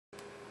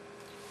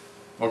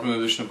Welcome to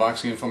the edition of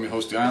Boxing Infom, your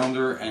host, The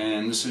Islander,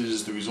 and this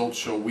is the results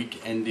show week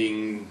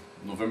ending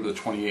November the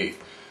 28th.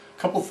 A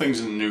couple of things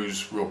in the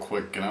news real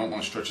quick, and I don't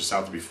want to stretch this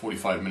out to be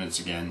 45 minutes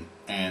again,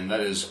 and that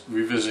is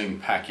revisiting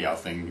Pacquiao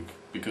thing,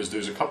 because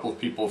there's a couple of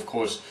people, of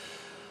course,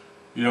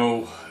 you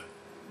know,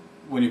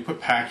 when you put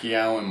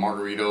Pacquiao and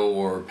Margarito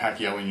or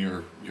Pacquiao in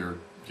your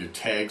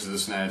tags,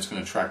 this and that, it's going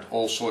to attract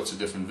all sorts of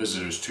different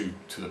visitors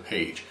to the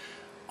page.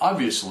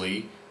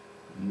 Obviously,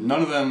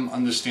 none of them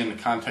understand the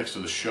context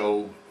of the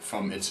show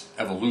from its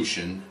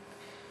evolution,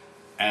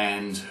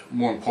 and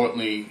more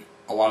importantly,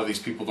 a lot of these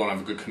people don't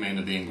have a good command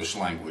of the English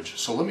language.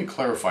 So let me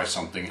clarify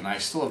something, and I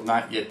still have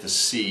not yet to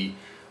see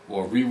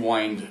or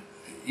rewind,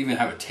 even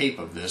have a tape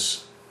of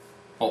this,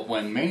 but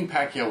when Manny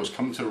Pacquiao was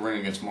coming to the ring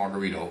against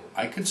Margarito,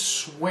 I could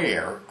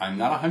swear, I'm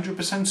not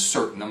 100%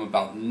 certain, I'm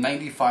about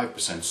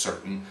 95%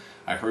 certain,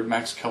 I heard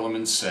Max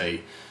Kellerman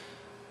say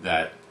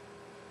that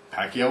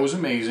Pacquiao was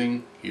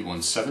amazing. He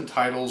won 7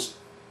 titles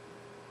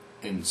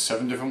in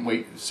 7 different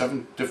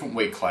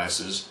weight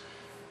classes.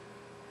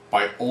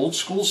 By old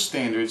school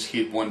standards,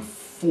 he had won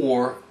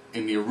 4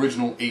 in the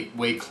original 8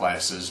 weight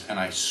classes, and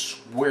I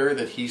swear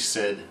that he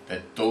said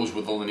that those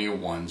were the linear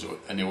ones,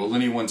 and they were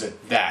linear ones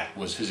at that,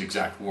 was his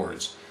exact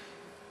words.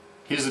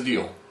 Here's the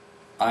deal.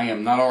 I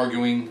am not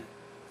arguing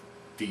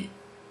the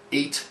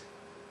 8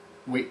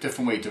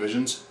 different weight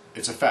divisions.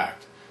 It's a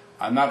fact.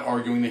 I'm not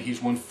arguing that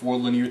he's won 4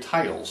 linear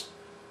titles.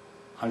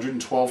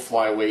 112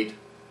 flyweight,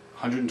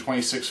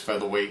 126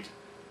 featherweight,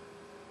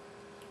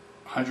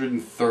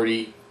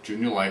 130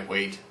 junior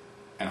lightweight,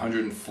 and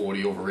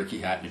 140 over Ricky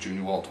Hatton at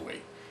junior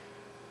welterweight.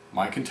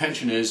 My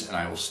contention is, and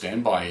I will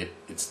stand by it,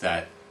 it's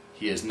that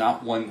he has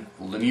not won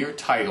linear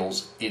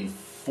titles in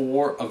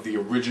 4 of the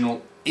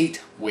original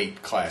 8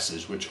 weight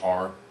classes, which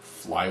are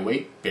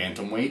flyweight,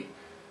 bantamweight,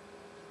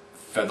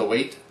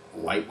 featherweight,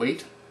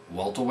 lightweight,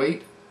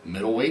 welterweight,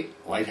 middleweight,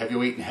 light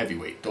heavyweight, and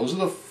heavyweight. Those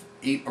are the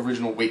 8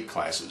 original weight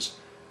classes.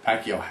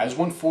 Pacquiao has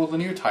won 4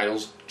 linear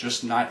titles,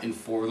 just not in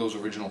 4 of those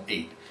original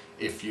 8.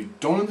 If you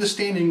don't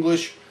understand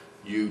English,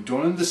 you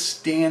don't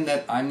understand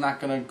that I'm not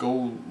going to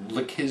go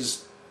lick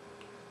his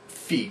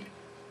feet,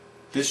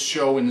 this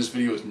show and this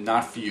video is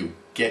not for you.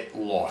 Get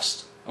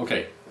lost.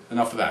 Okay,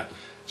 enough of that.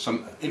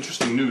 Some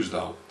interesting news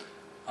though.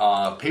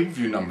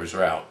 Pay-per-view numbers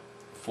are out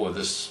for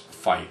this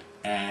fight,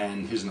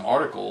 and here's an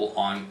article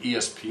on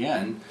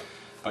ESPN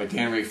by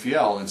Dan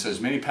Rafael, and says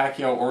Manny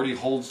Pacquiao already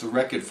holds the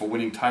record for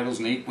winning titles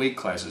in 8 weight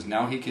classes.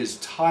 Now he has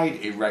tied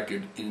a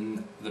record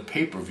in the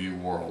pay-per-view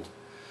world.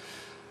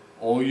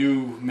 All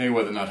you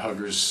Mayweather nut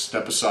huggers,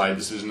 step aside,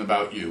 this isn't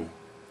about you.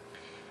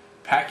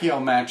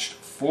 Pacquiao matched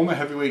former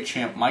heavyweight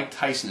champ Mike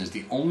Tyson as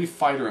the only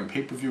fighter in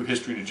pay-per-view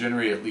history to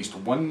generate at least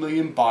 1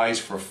 million buys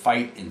for a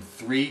fight in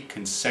 3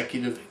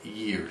 consecutive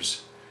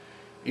years.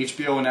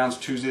 HBO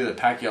announced Tuesday that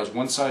Pacquiao's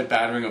one-sided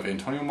battering of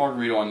Antonio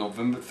Margarito on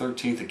November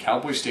 13th at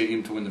Cowboy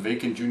Stadium to win the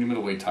vacant junior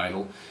middleweight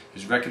title,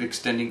 his record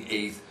extending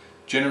 8th,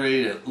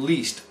 generated at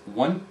least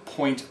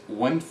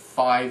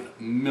 1.15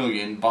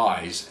 million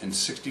buys and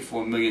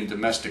 64 million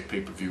domestic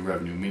pay-per-view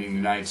revenue, meaning the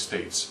United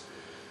States.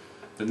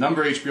 The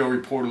number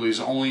HBO reportedly is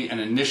only an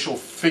initial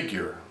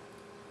figure,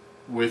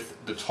 with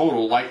the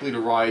total likely to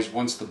rise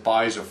once the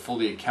buys are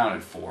fully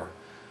accounted for.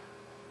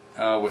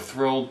 We're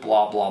thrilled,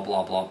 blah, blah,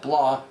 blah, blah,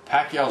 blah.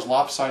 Pacquiao's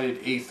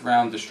lopsided 8th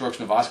round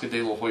destruction of Oscar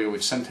de la Hoya,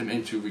 which sent him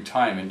into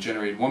retirement,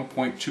 generated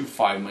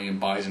 1.25 million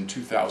buys in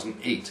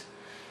 2008.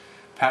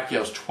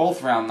 Pacquiao's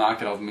 12th round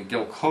knockout of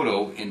Miguel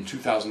Cotto in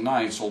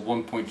 2009 sold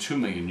 1.2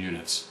 million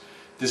units.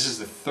 This is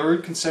the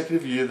 3rd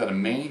consecutive year that a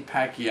Manny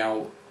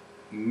Pacquiao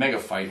mega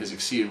fight has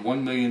exceeded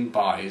 1 million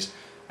buys,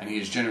 and he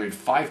has generated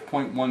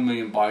 5.1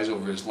 million buys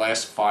over his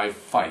last 5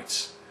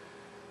 fights.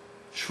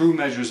 True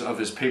measures of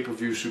his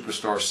pay-per-view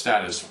superstar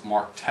status,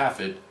 Mark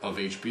Taffet of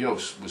HBO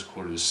was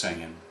quoted as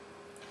saying.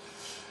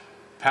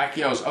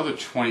 Pacquiao's other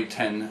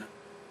 2010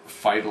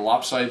 fight, a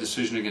lopsided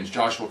decision against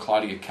Joshua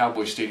Clottey at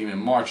Cowboy Stadium in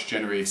March,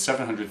 generated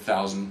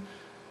 700,000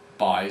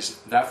 buys.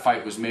 That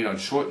fight was made on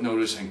short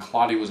notice, and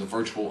Clottey was a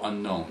virtual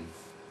unknown.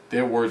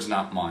 Their words,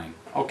 not mine.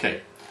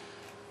 Okay.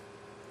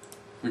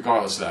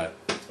 Regardless of that,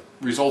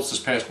 results this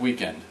past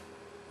weekend.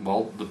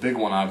 Well, the big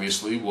one,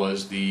 obviously,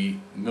 was the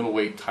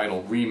middleweight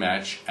title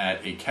rematch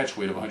at a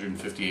catchweight of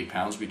 158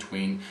 pounds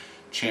between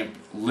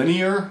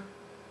linear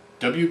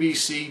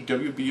WBC,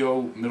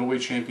 WBO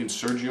middleweight champion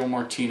Sergio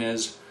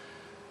Martinez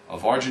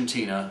of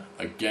Argentina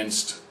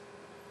against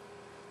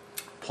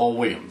Paul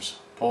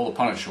the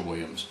Punisher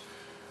Williams.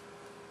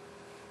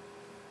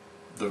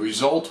 The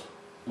result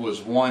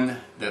was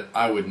one that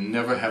I would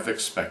never have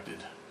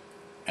expected,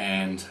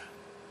 and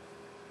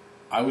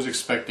I was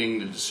expecting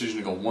the decision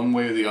to go one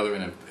way or the other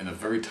in a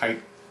very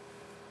tightly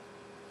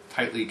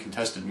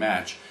contested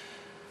match.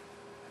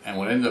 And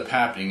what ended up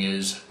happening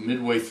is,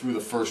 midway through the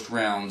first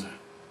round,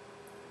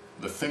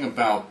 the thing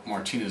about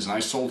Martinez, and I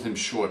sold him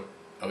short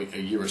a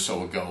year or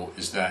so ago,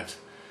 is that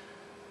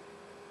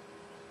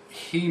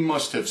he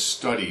must have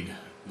studied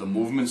the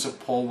movements of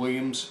Paul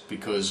Williams,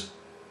 because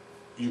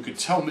you could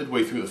tell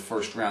midway through the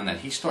first round that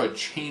he started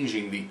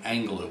changing the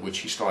angle at which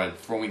he started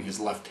throwing his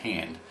left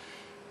hand.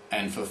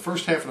 And for the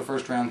first half of the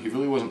first round, he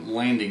really wasn't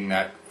landing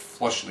that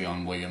flushly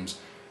on Williams.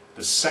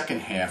 The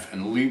second half,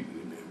 and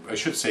I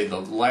should say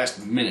the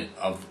last minute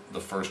of the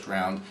first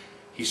round,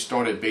 he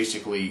started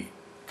basically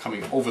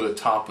coming over the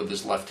top with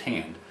his left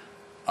hand.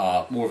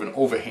 More of an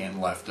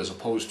overhand left as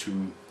opposed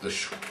to the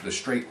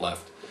straight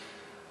left.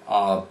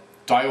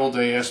 Die All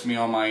Day asked me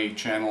on my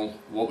channel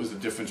what was the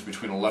difference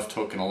between a left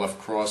hook and a left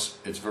cross.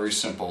 It's very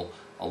simple.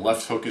 A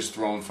left hook is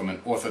thrown from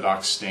an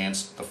orthodox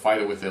stance, the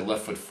fighter with their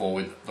left foot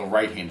forward, the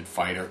right-handed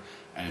fighter,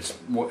 and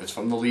it's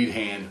from the lead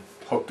hand,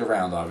 hooked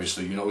around.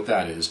 Obviously, you know what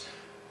that is.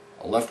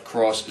 A left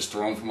cross is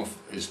thrown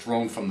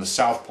from the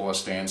southpaw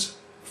stance,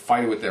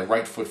 fighter with their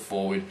right foot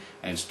forward,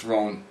 and it's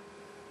thrown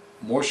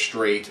more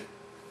straight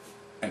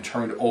and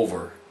turned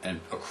over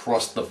and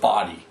across the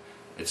body.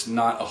 It's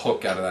not a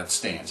hook out of that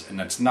stance, and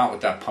that's not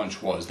what that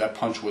punch was. That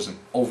punch was an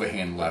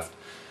overhand left.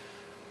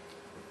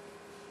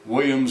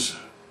 Williams,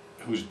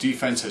 whose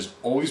defense has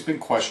always been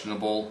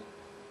questionable,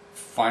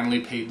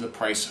 finally paid the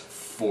price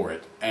for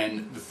it.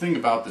 And the thing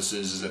about this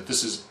is that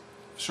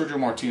Sergio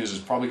Martinez is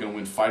probably going to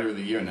win Fighter of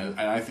the Year, and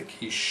I think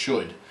he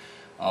should,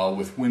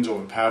 with wins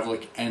over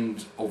Pavlik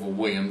and over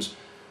Williams,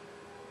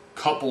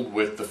 coupled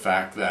with the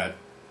fact that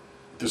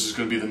this is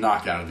going to be the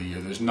knockout of the year.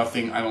 There's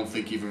nothing, I don't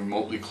think, even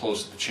remotely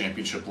close to the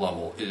championship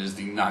level. It is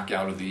the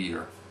knockout of the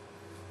year.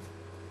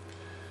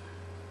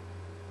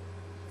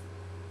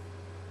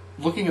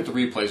 Looking at the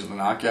replays of the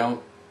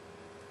knockout,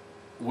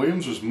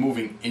 Williams was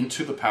moving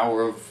into the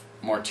power of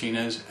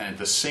Martinez, and at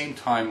the same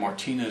time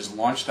Martinez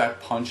launched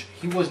that punch.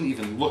 He wasn't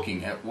even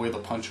looking at where the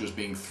punch was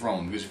being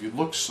thrown, because if you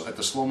look at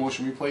the slow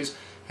motion replays,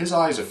 his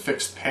eyes are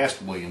fixed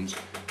past Williams,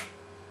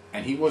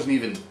 and he wasn't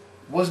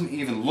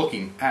even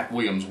looking at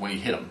Williams when he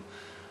hit him.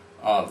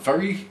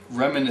 Very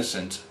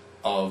reminiscent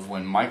of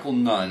when Michael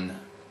Nunn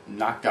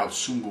knocked out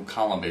Sumbu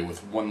Kalambe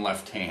with one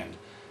left hand.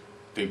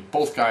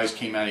 Both guys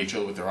came at each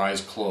other with their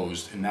eyes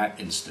closed in that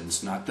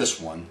instance, not this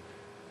one.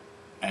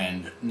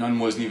 And Nunn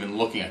wasn't even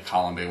looking at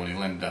Kalambe when he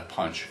landed that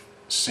punch.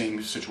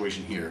 Same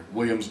situation here.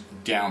 Williams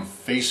down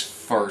face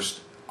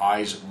first,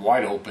 eyes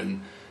wide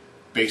open,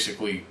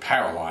 basically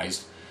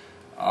paralyzed.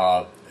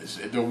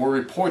 There were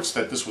reports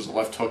that this was a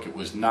left hook. It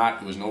was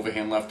not. It was an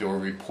overhand left. There were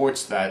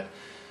reports that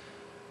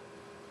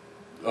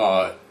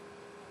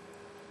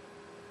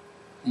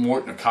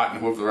Morton or Cotton,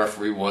 whoever the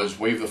referee was,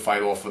 waved the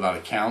fight off without a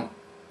count.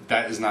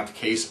 That is not the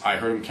case. I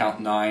heard him count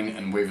 9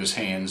 and wave his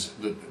hands.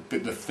 The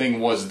thing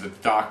was that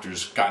the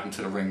doctors got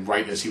into the ring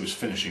right as he was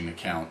finishing the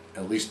count,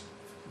 at least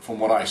from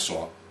what I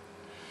saw.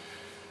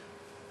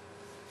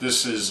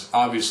 This is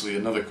obviously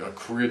a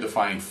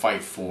career-defining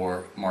fight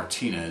for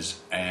Martinez,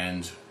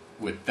 and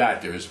with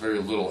that, there is very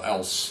little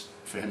else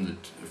for him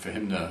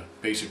to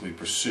basically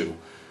pursue.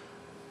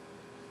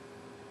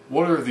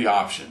 What are the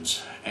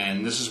options?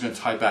 And this is going to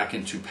tie back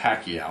into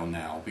Pacquiao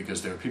now,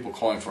 because there are people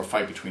calling for a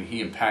fight between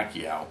he and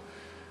Pacquiao.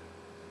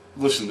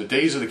 Listen, the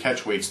days of the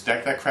catchweights,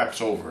 that crap's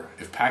over.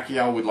 If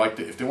Pacquiao would like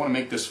to, if they want to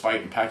make this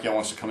fight and Pacquiao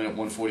wants to come in at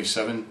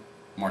 147,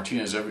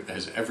 Martinez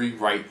has every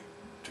right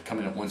to come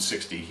in at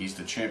 160. He's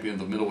the champion of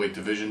the middleweight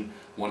division,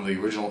 one of the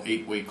original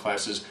 8 weight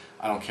classes.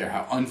 I don't care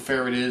how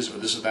unfair it is or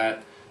this or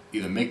that.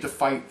 Either make the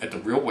fight at the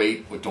real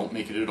weight or don't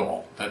make it at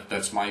all.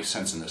 That's my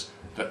sense in this.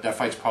 That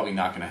fight's probably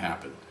not going to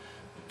happen.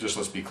 Just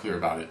let's be clear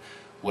about it.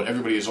 What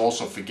everybody is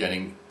also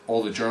forgetting,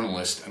 all the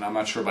journalists, and I'm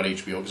not sure about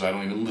HBO because I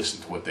don't even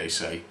listen to what they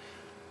say,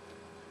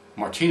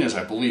 Martinez,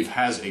 I believe,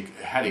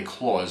 had a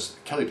clause,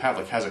 Kelly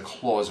Pavlik has a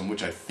clause in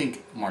which I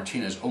think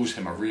Martinez owes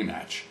him a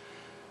rematch.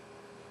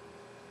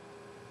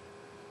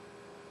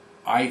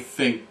 I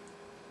think,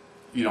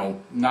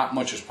 not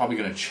much is probably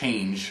going to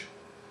change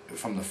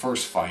from the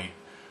first fight,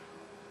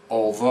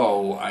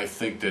 although I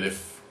think that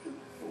if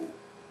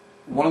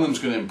one of them is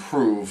going to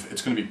improve,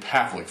 it's going to be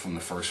Pavlik from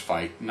the first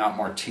fight, not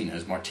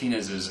Martinez.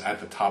 Martinez is at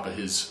the top of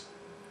his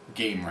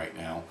game right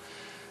now.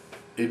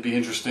 It'd be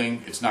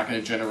interesting. It's not going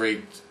to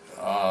generate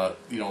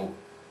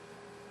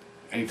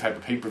any type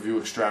of pay-per-view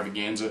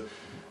extravaganza.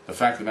 The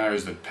fact of the matter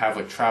is that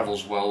Pavlik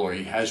travels well, or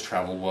he has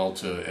traveled well,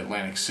 to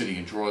Atlantic City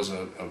and draws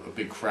a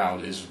big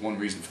crowd is one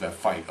reason for that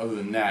fight. Other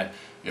than that,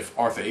 if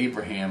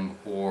Froch-Abraham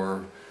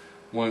or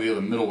one of the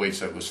other middleweights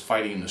that was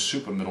fighting in the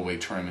super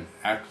middleweight tournament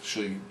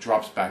actually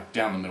drops back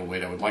down the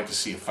middleweight, I would like to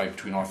see a fight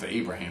between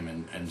Froch-Abraham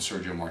and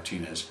Sergio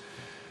Martinez.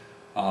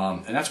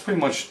 And that's pretty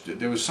much,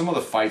 there was some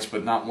other fights,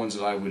 but not ones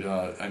that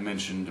I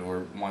mentioned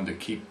or wanted to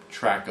keep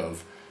track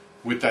of.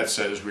 With that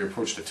said, as we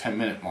approach the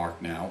 10-minute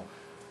mark now,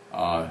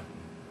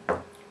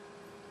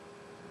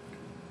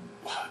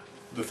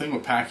 the thing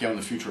with Pacquiao and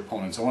the future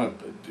opponents, I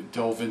want to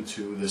delve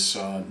into this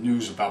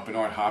news about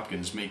Bernard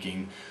Hopkins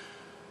making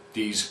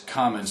these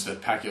comments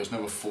that Pacquiao's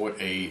never fought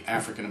a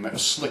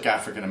slick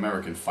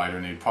African-American fighter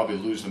and he'd probably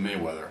lose to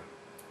Mayweather.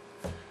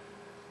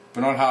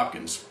 Bernard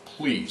Hopkins,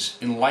 please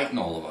enlighten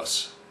all of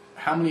us.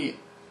 How many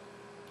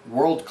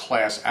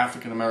world-class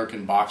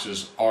African-American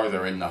boxers are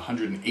there in the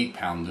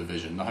 108-pound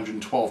division, the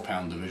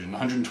 112-pound division, the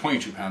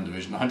 122-pound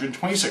division, the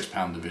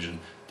 126-pound division,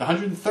 the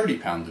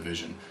 130-pound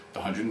division, the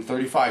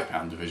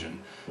 135-pound division?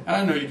 And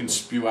I know you can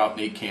spew out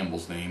Nate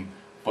Campbell's name,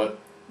 but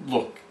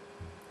look,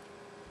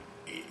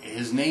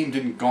 his name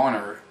didn't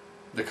garner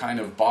the kind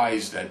of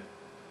buys that,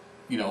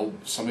 you know,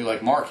 somebody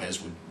like Marquez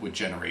would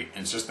generate.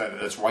 And it's just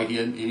that's why he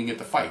didn't get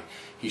the fight.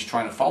 He's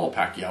trying to follow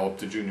Pacquiao up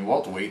to junior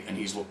welterweight, and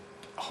he's looked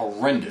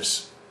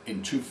horrendous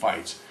in 2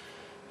 fights.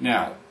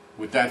 Now,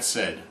 with that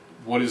said,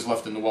 what is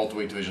left in the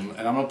welterweight division?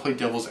 And I'm going to play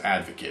devil's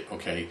advocate,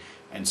 okay,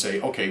 and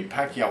say, okay,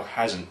 Pacquiao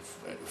hasn't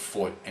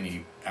fought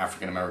any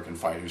African-American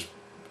fighters.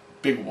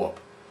 Big whoop.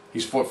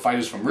 He's fought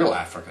fighters from real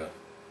Africa,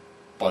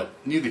 but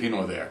neither here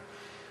nor there.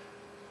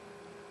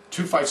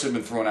 2 fights have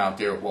been thrown out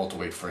there at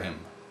welterweight for him.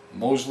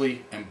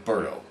 Mosley and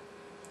Berto.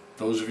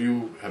 Those of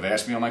you have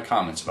asked me on my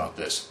comments about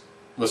this.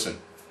 Listen,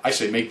 I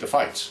say make the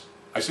fights.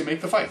 I say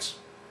make the fights.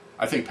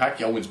 I think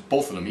Pacquiao wins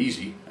both of them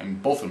easy,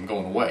 and both of them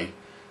going away.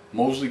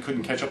 Mosley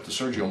couldn't catch up to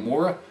Sergio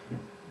Mora.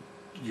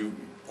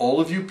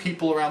 All of you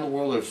people around the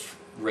world have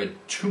read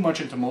too much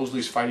into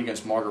Mosley's fight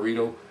against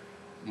Margarito.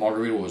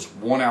 Margarito was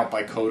worn out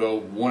by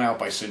Cotto, worn out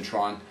by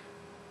Cintron,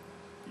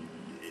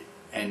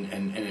 and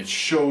it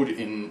showed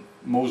in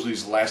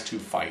Mosley's last 2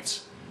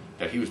 fights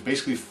that he was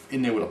basically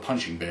in there with a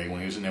punching bag when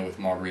he was in there with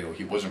Margarito.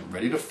 He wasn't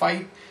ready to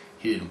fight.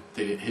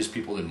 His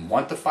people didn't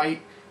want to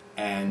fight,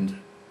 and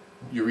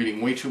you're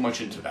reading way too much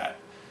into that.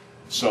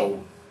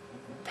 So,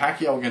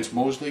 Pacquiao against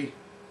Mosley,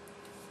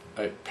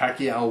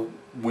 Pacquiao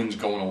wins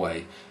going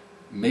away.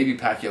 Maybe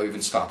Pacquiao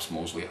even stops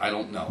Mosley. I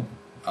don't know.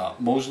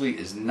 Mosley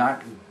is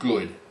not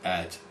good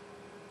at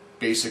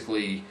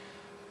basically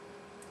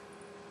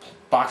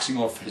boxing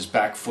off his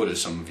back foot,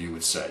 as some of you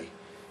would say.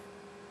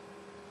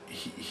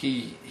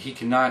 He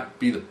cannot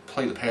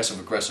play the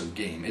passive-aggressive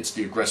game. It's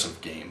the aggressive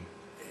game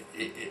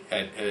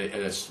at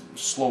a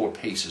slower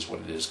pace is what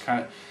it is.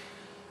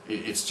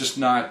 It's just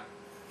not.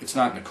 It's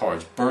not in the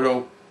cards.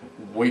 Berto,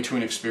 way too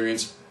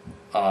inexperienced.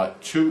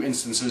 2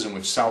 instances in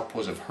which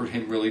southpaws have hurt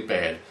him really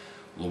bad.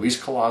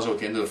 Luis Collazo at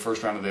the end of the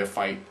first round of their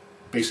fight,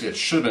 basically it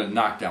should have been a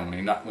knockdown when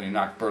he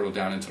knocked Berto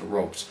down into the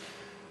ropes.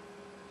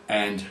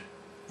 And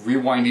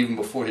rewind even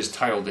before his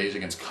title days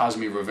against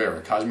Cosme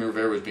Rivera. Cosme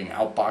Rivera was being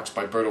outboxed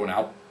by Berto and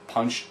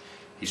outpunched.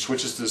 He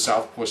switches to the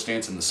southpaw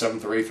stance in the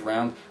 7th or 8th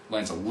round,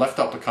 lands a left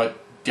uppercut,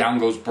 down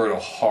goes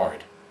Berto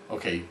hard.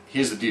 Okay,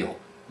 here's the deal.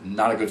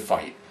 Not a good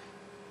fight.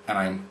 And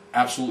I'm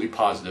absolutely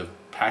positive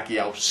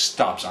Pacquiao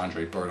stops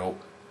Andre Berto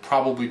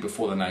probably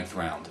before the 9th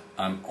round.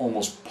 I'm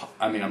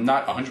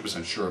not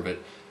 100% sure of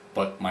it,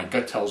 but my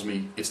gut tells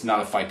me it's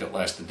not a fight that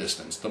lasts the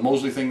distance. The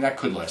Mosley thing, that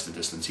could last the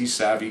distance. He's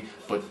savvy,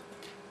 but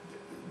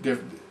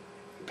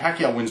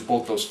Pacquiao wins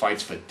both those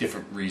fights for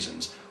different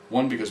reasons.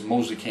 One, because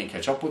Mosley can't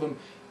catch up with him,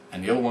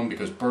 and the other one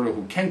because Berto,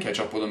 who can catch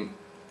up with him,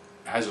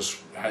 has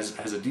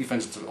a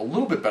defense that's a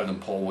little bit better than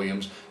Paul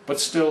Williams, but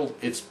still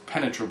it's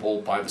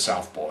penetrable by the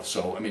southpaw.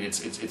 So I mean,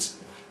 it's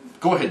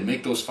go ahead and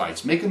make those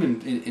fights. Make them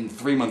in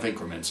 3-month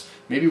increments.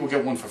 Maybe we'll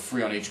get one for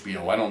free on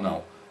HBO. I don't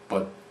know,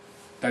 but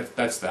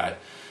that's that.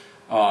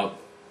 I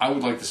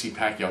would like to see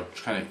Pacquiao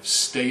kind of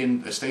stay at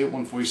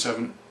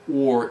 147,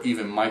 or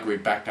even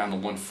migrate back down to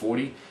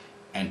 140,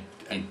 and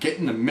get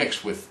in the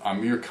mix with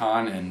Amir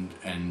Khan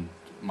and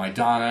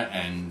Maidana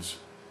and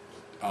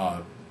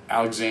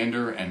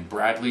Alexander and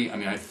Bradley. I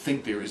mean, I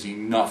think there is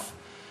enough,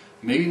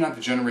 maybe not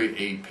to generate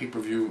a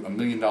pay-per-view, a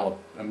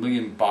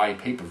million buy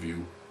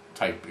pay-per-view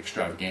type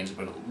extravaganza,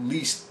 but at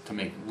least to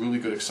make really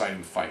good,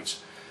 exciting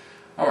fights.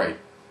 All right,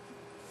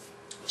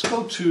 let's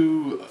go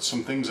to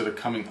some things that are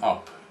coming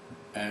up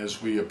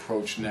as we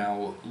approach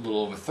now a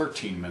little over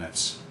 13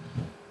 minutes.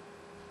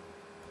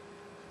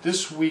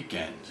 This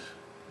weekend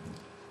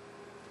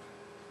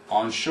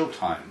on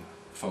Showtime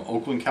from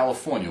Oakland,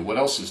 California. What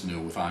else is new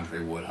with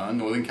Andre Ward, huh?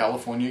 Northern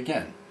California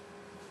again.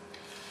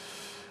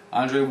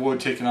 Andre Ward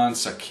taking on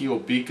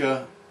Sakio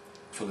Bika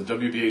for the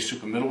WBA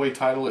Super Middleweight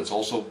title. It's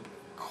also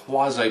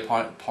quasi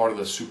part of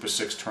the Super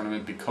 6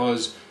 tournament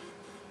because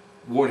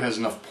Ward has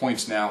enough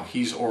points now.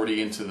 He's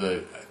already into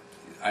the,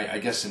 I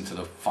guess, into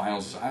the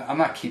finals. I'm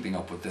not keeping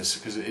up with this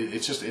because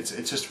it's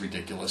just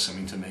ridiculous. I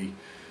mean, to me,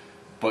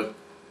 but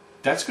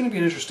that's going to be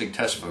an interesting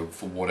test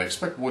for Ward. I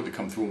expect Ward to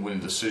come through and win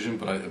a decision,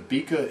 but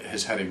Bika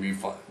has had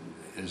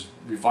has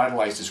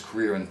revitalized his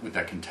career with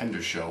that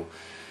Contender show,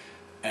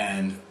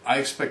 and I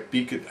expect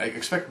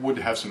Ward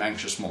to have some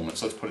anxious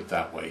moments. Let's put it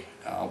that way.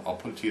 I'll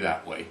put it to you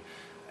that way,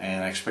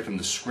 and I expect him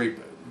to scrape.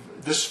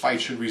 This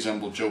fight should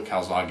resemble Joe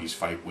Calzaghe's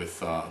fight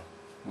with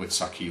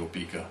Sakio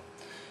Bika.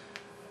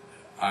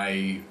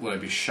 Would I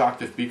be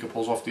shocked if Bika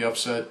pulls off the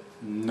upset?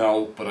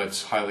 No, but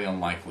it's highly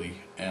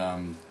unlikely.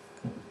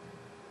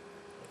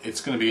 It's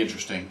going to be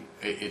interesting.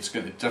 It's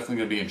definitely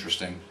going to be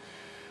interesting.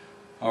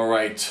 All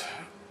right.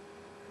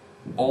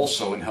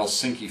 Also in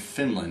Helsinki,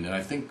 Finland, and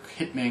I think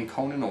Hitman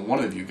Conan or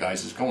one of you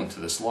guys is going to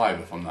this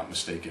live, if I'm not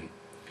mistaken.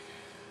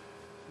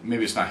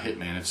 Maybe it's not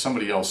Hitman. It's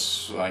somebody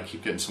else. I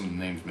keep getting some of the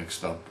names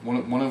mixed up.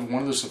 One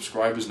of the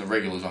subscribers and the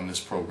regulars on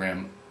this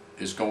program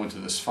is going to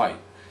this fight.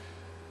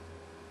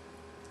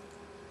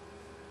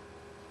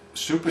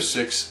 Super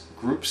 6.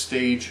 Group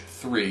Stage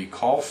 3,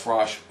 Carl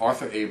Froch,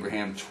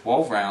 Froch-Abraham,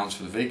 12 rounds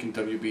for the vacant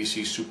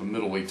WBC Super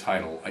Middleweight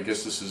title. I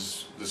guess this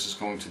is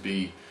going to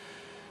be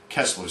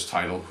Kessler's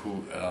title,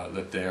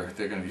 that they're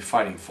going to be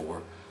fighting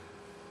for.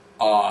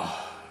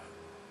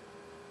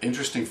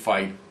 Interesting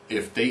fight.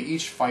 If they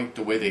each fight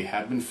the way they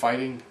have been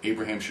fighting,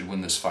 Abraham should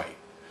win this fight.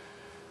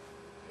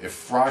 If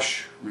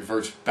Froch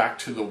reverts back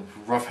to the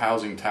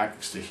roughhousing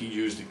tactics that he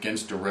used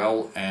against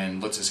Durrell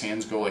and lets his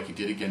hands go like he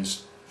did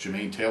against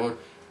Jermaine Taylor,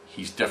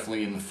 he's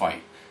definitely in the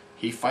fight.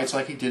 He fights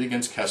like he did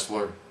against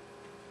Kessler.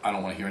 I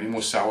don't want to hear any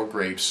more sour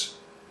grapes.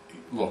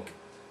 Look,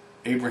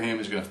 Abraham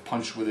is going to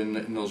punch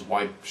in those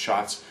wide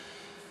shots,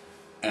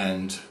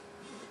 and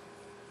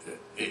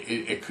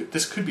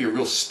this could be a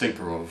real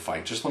stinker of a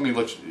fight. Just let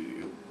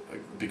you,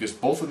 because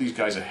both of these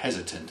guys are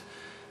hesitant,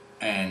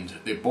 and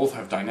they both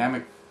have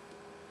dynamic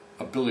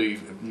ability,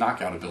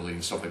 knockout ability,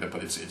 and stuff like that.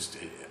 But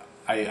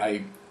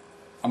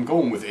I'm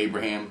going with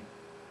Abraham,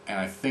 and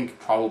I think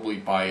probably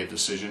by a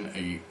decision,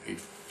 a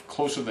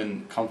closer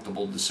than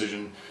comfortable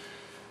decision.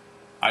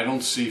 I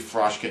don't see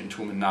Froch getting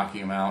to him and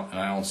knocking him out, and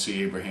I don't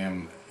see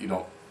Abraham.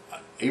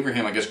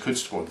 Abraham, I guess, could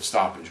score the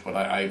stoppage, but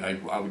I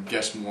would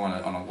guess more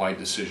on a wide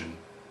decision.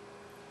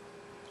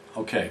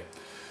 Okay.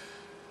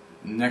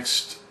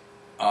 Next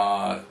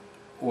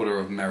order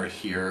of merit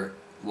here,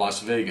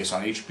 Las Vegas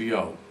on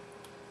HBO.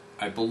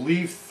 I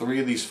believe 3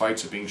 of these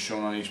fights are being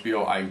shown on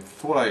HBO. I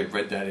thought I had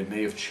read that. It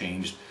may have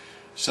changed.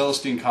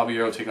 Celestine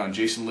Caballero taking on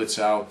Jason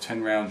Litzau,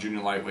 10-round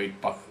junior lightweight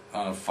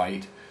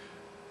fight.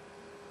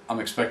 I'm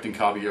expecting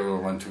Caballero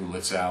to run through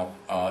Litzau.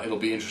 It'll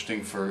be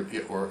interesting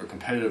or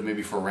competitive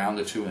maybe for a round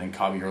or 2, and then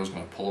Caballero's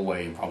going to pull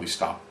away and probably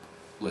stop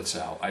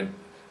Litzau. I'd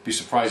be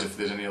surprised if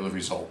there's any other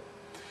result.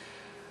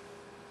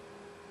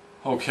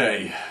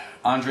 Okay,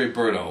 Andre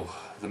Berto,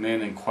 the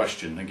man in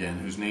question, again,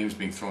 whose name's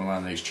being thrown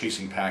around, and he's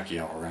chasing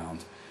Pacquiao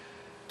around,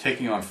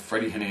 taking on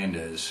Freddie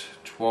Hernandez,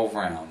 12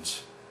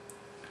 rounds.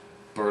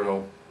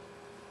 Berto,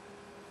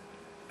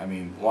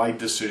 wide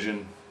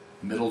decision,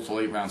 middle to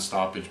late round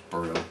stoppage,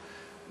 Berto.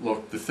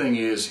 Look, the thing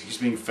is, he's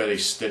being fed a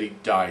steady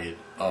diet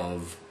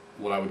of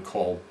what I would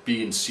call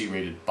B and C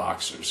rated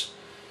boxers.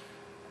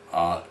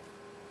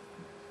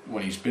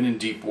 When he's been in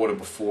deep water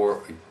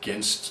before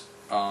against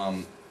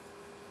other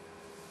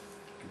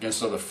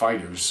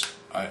fighters,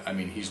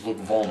 he's looked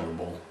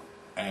vulnerable.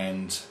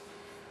 And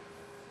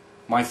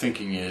my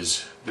thinking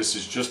is, this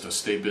is just a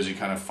stay busy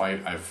kind of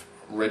fight. I've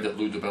read that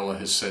Lou DiBella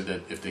has said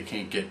that if they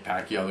can't get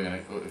Pacquiao,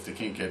 they're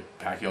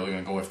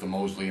gonna go after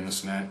Mosley and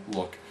this and that.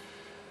 Look,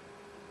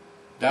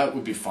 that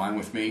would be fine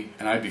with me,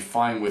 and I'd be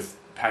fine with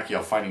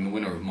Pacquiao fighting the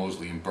winner of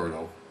Mosley and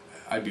Berto.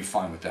 I'd be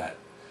fine with that.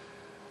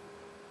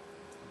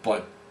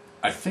 But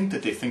I think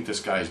that they think this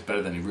guy is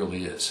better than he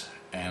really is,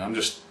 and I'm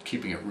just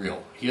keeping it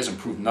real. He hasn't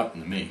proved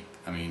nothing to me.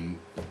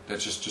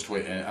 That's just the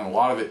way, and a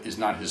lot of it is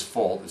not his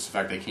fault. It's the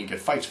fact they can't get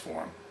fights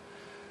for him.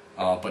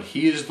 But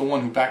he is the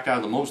one who backed out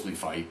of the Mosley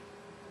fight.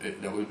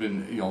 That would have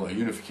been, a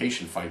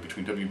unification fight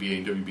between WBA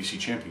and WBC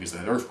champion because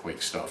of that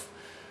earthquake stuff.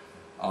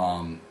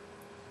 To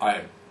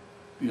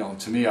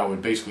me, I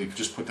would basically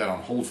just put that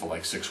on hold for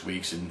like 6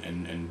 weeks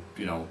and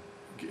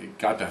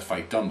got that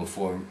fight done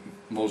before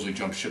Mosley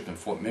jumped ship and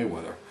fought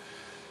Mayweather.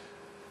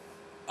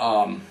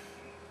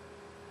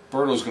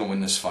 Berto's going to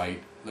win this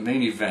fight. The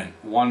main event,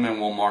 Juan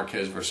Manuel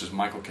Marquez versus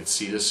Michael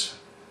Katsidis.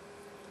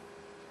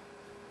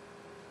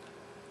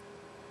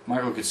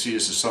 Michael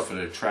Katsidis has suffered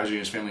a tragedy in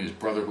his family. His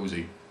brother, who was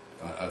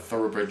a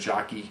thoroughbred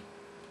jockey,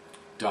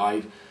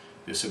 died.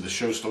 They said the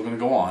show's still going to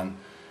go on.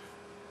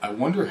 I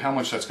wonder how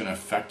much that's going to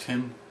affect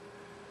him.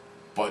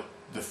 But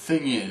the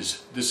thing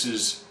is, this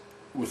is,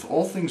 with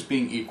all things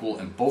being equal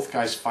and both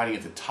guys fighting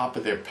at the top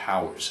of their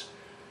powers,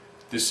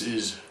 this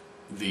is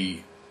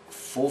the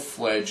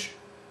full-fledged,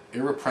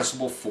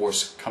 irrepressible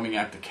force coming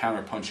at the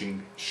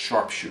counter-punching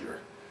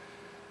sharpshooter.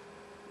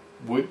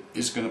 What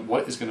is going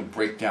to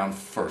break down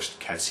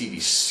first?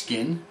 Katsidis'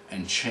 skin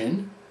and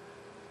chin,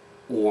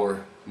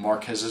 or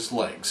Marquez's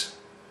legs?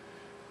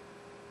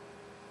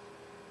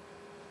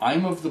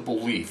 I'm of the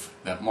belief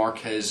that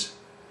Marquez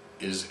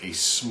is a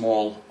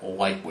small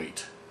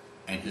lightweight,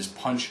 and his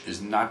punch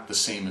is not the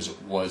same as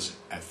it was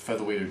at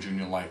featherweight or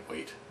junior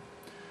lightweight.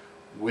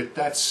 With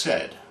that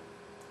said,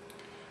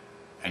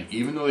 and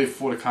even though they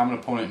fought a common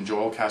opponent in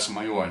Joel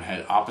Casamayor and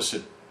had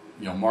opposite,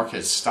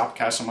 Marquez stopped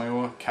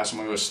Casamayor,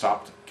 Casamayor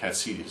stopped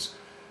Katsidis.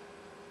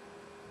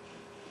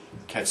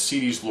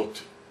 Katsidis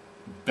looked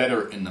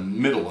better in the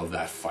middle of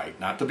that fight,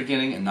 not the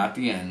beginning and not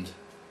the end,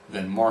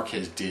 than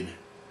Marquez did,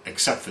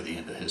 except for the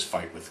end of his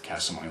fight with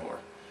Casamayor.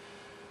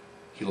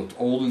 He looked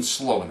old and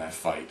slow in that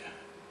fight.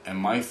 And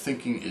my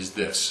thinking is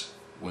this: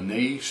 when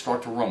they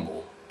start to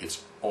rumble,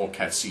 it's all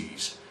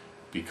Katsidis.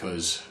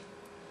 Because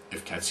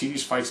if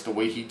Katsidis fights the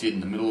way he did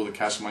in the middle of the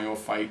Casamayor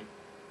fight,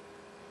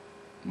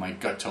 my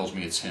gut tells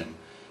me it's him.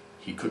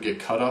 He could get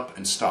cut up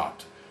and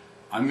stopped.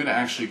 I'm going to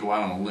actually go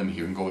out on a limb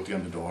here and go with the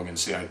underdog and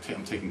say I'm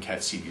taking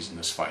Katsidis in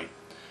this fight.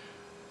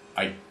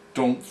 I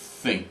don't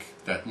think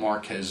that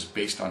Marquez,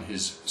 based on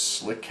his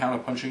slick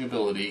counterpunching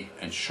ability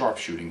and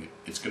sharpshooting,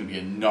 it's going to be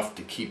enough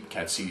to keep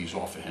Katsidis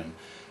off of him.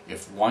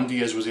 If Juan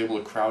Diaz was able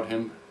to crowd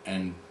him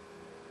and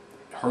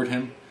hurt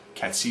him,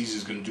 Katsidis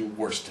is going to do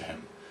worse to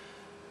him.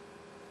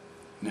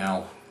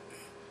 Now,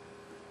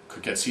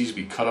 could Katsidis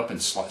be cut up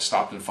and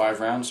stopped in 5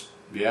 rounds?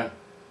 Yeah.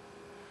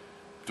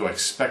 Do I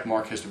expect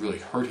Marquez to really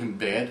hurt him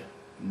bad?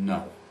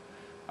 No.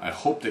 I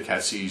hope that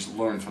Katsidis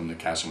learned from the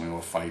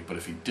Casemiro fight, but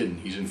if he didn't,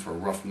 he's in for a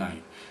rough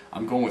night.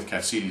 I'm going with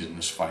Katsidis in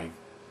this fight,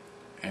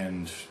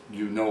 and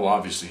you know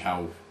obviously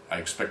how I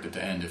expect it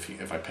to end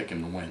if I pick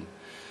him to win.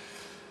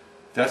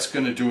 That's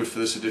going to do it for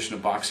this edition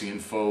of Boxing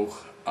Info.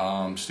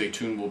 Stay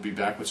tuned, we'll be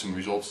back with some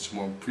results and some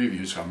more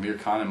previews. Amir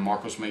Khan and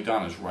Marcos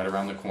Maidana is right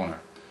around the corner.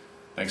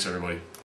 Thanks everybody.